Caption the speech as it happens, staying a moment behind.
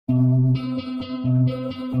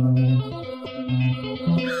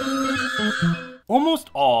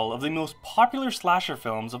of the most popular slasher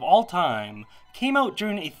films of all time came out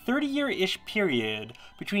during a 30-year-ish period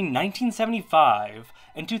between 1975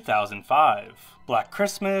 and 2005. Black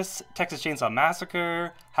Christmas, Texas Chainsaw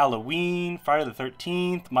Massacre, Halloween, Friday the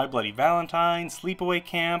 13th, My Bloody Valentine, Sleepaway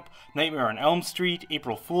Camp, Nightmare on Elm Street,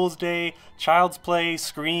 April Fool's Day, Child's Play,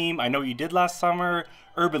 Scream, I Know What You Did Last Summer,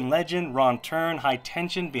 Urban Legend, Wrong Turn, High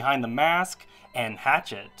Tension, Behind the Mask, and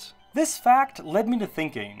Hatchet. This fact led me to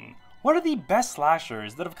thinking, what are the best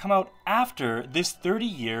slashers that have come out after this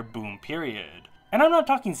 30-year boom period? And I'm not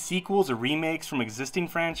talking sequels or remakes from existing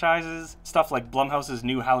franchises, stuff like Blumhouse's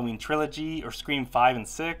new Halloween trilogy or Scream 5 and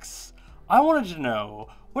 6. I wanted to know,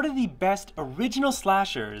 what are the best original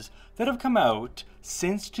slashers that have come out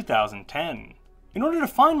since 2010? In order to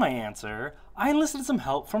find my answer, I enlisted some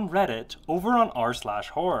help from Reddit over on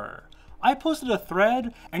r/horror. I posted a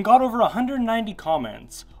thread and got over 190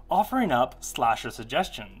 comments offering up slasher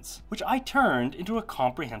suggestions, which I turned into a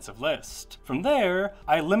comprehensive list. From there,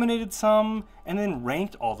 I eliminated some and then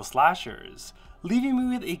ranked all the slashers, leaving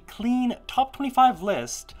me with a clean top 25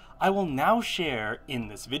 list I will now share in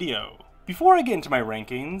this video. Before I get into my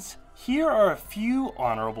rankings, here are a few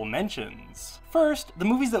honorable mentions. First, the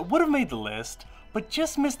movies that would have made the list, but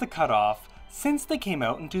just missed the cutoff since they came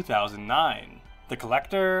out in 2009. The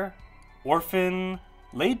Collector, Orphan,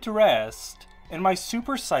 Laid to Rest, and my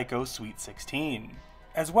Super Psycho Sweet 16.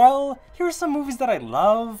 As well, here are some movies that I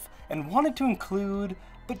love and wanted to include,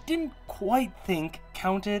 but didn't quite think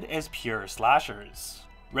counted as pure slashers.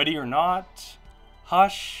 Ready or Not,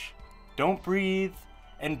 Hush, Don't Breathe,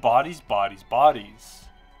 and Bodies, Bodies, Bodies.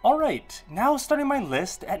 Alright, now starting my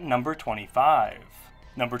list at number 25.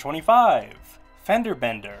 Number 25, Fender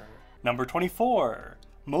Bender. Number 24,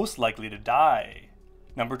 Most Likely to Die.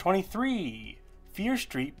 Number 23, Fear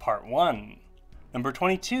Street Part 1. Number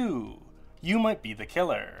 22, You Might Be the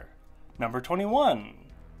Killer. Number 21,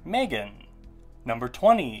 Megan. Number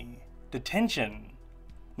 20, Detention.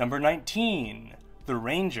 Number 19, The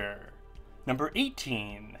Ranger. Number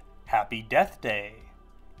 18, Happy Death Day.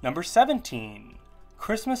 Number 17,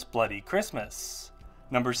 Christmas Bloody Christmas.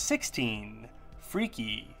 Number 16,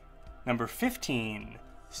 Freaky. Number 15,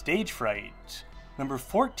 Stage Fright. Number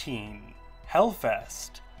 14,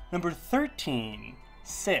 Hellfest. Number 13,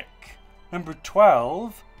 Sick. Number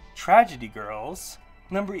 12, Tragedy Girls.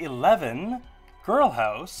 Number 11, Girl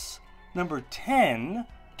House. Number 10,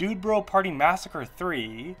 Dude Bro Party Massacre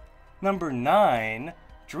 3. Number 9,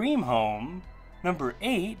 Dream Home. Number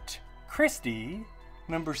 8, Christy.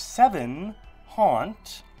 Number 7,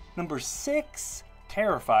 Haunt. Number 6,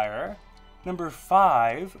 Terrifier. Number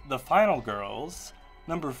 5, The Final Girls.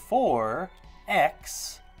 Number 4,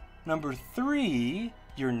 X. Number 3,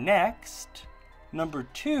 You're Next. Number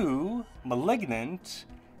 2, Malignant.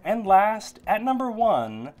 And last, at number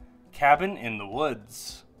 1, Cabin in the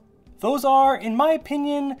Woods. Those are, in my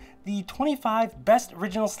opinion, the 25 best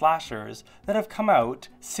original slashers that have come out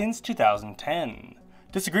since 2010.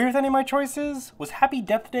 Disagree with any of my choices? Was Happy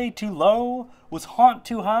Death Day too low? Was Haunt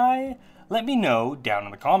too high? Let me know down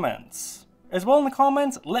in the comments. As well in the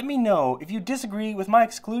comments, let me know if you disagree with my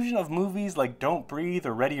exclusion of movies like Don't Breathe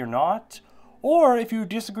or Ready or Not, or if you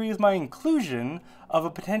disagree with my inclusion of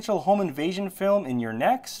a potential home invasion film in Your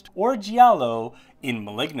Next, or Giallo in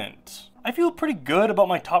Malignant. I feel pretty good about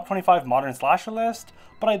my top 25 modern slasher list,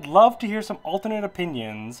 but I'd love to hear some alternate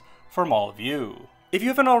opinions from all of you. If you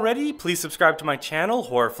haven't already, please subscribe to my channel,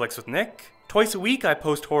 Horror Flicks with Nick. Twice a week I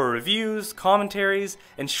post horror reviews, commentaries,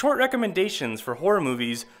 and short recommendations for horror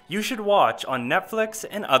movies you should watch on Netflix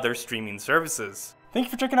and other streaming services. Thank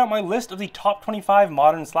you for checking out my list of the top 25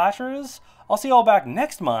 modern slashers. I'll see you all back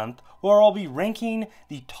next month, where I'll be ranking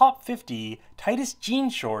the top 50 tightest jean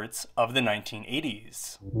shorts of the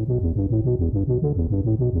 1980s.